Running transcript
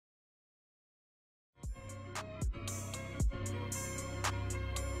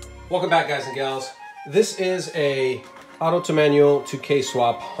Welcome back, guys and gals. This is a auto to manual to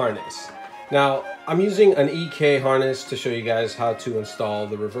K-swap harness. Now, I'm using an EK harness to show you guys how to install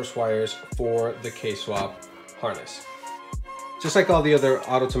the reverse wires for the K-swap harness. Just like all the other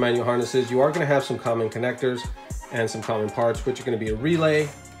auto to manual harnesses, you are going to have some common connectors and some common parts, which are going to be a relay,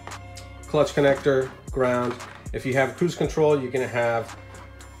 clutch connector, ground. If you have cruise control, you're going to have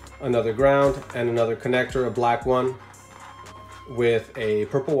another ground and another connector, a black one, with a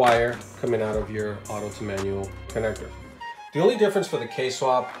purple wire coming out of your auto to manual connector. The only difference for the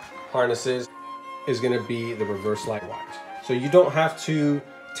K-swap harnesses is going to be the reverse light wires. So you don't have to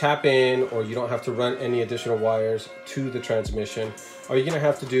tap in, or you don't have to run any additional wires to the transmission. All you're going to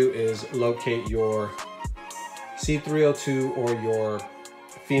have to do is locate your C302 or your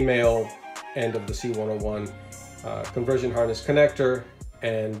female end of the C101 conversion harness connector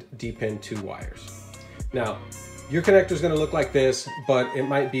and D-pin 2 wires. Now, your connector is going to look like this, but it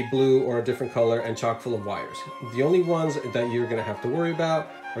might be blue or a different color and chock full of wires. The only ones that you're going to have to worry about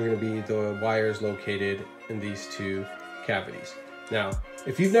are going to be the wires located in these two cavities. Now,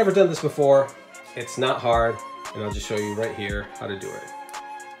 if you've never done this before, it's not hard, and I'll just show you right here how to do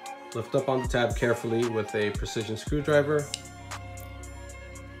it. Lift up on the tab carefully with a precision screwdriver,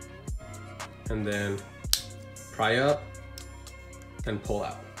 and then pry up and pull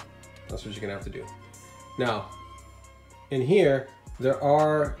out. That's what you're going to have to do. Now, in here, there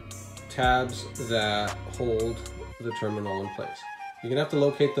are tabs that hold the terminal in place. You're gonna have to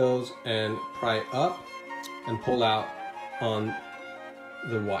locate those and pry up and pull out on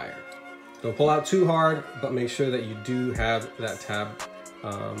the wire. Don't pull out too hard, but make sure that you do have that tab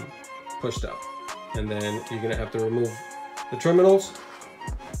pushed up. And then you're gonna have to remove the terminals.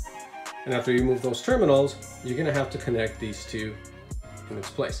 And after you remove those terminals, you're gonna have to connect these two in its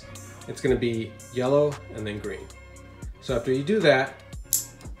place. It's gonna be yellow and then green. So after you do that,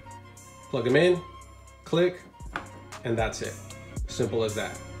 plug them in, click, and that's it. Simple as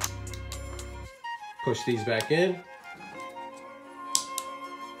that. Push these back in,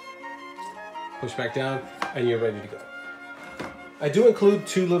 push back down, and you're ready to go. I do include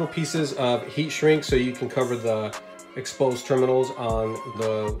two little pieces of heat shrink so you can cover the exposed terminals on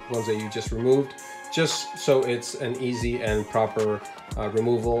the ones that you just removed, just so it's an easy and proper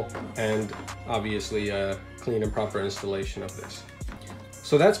removal, and obviously a clean and proper installation of this.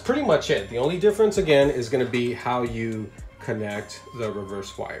 So that's pretty much it. The only difference again is going to be how you connect the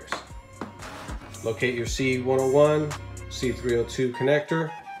reverse wires. Locate your C101, C302 connector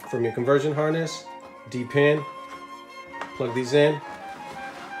from your conversion harness, D-pin, plug these in,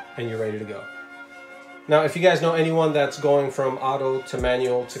 and you're ready to go. Now, if you guys know anyone that's going from auto to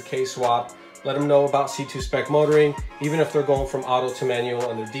manual to K-swap, let them know about C2spec Motoring. Even if they're going from auto to manual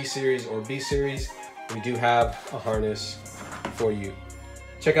on their D series or B series, we do have a harness for you.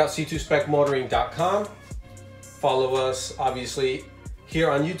 Check out C2specmotoring.com. Follow us, obviously, here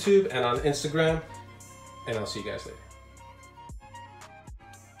on YouTube and on Instagram, and I'll see you guys later.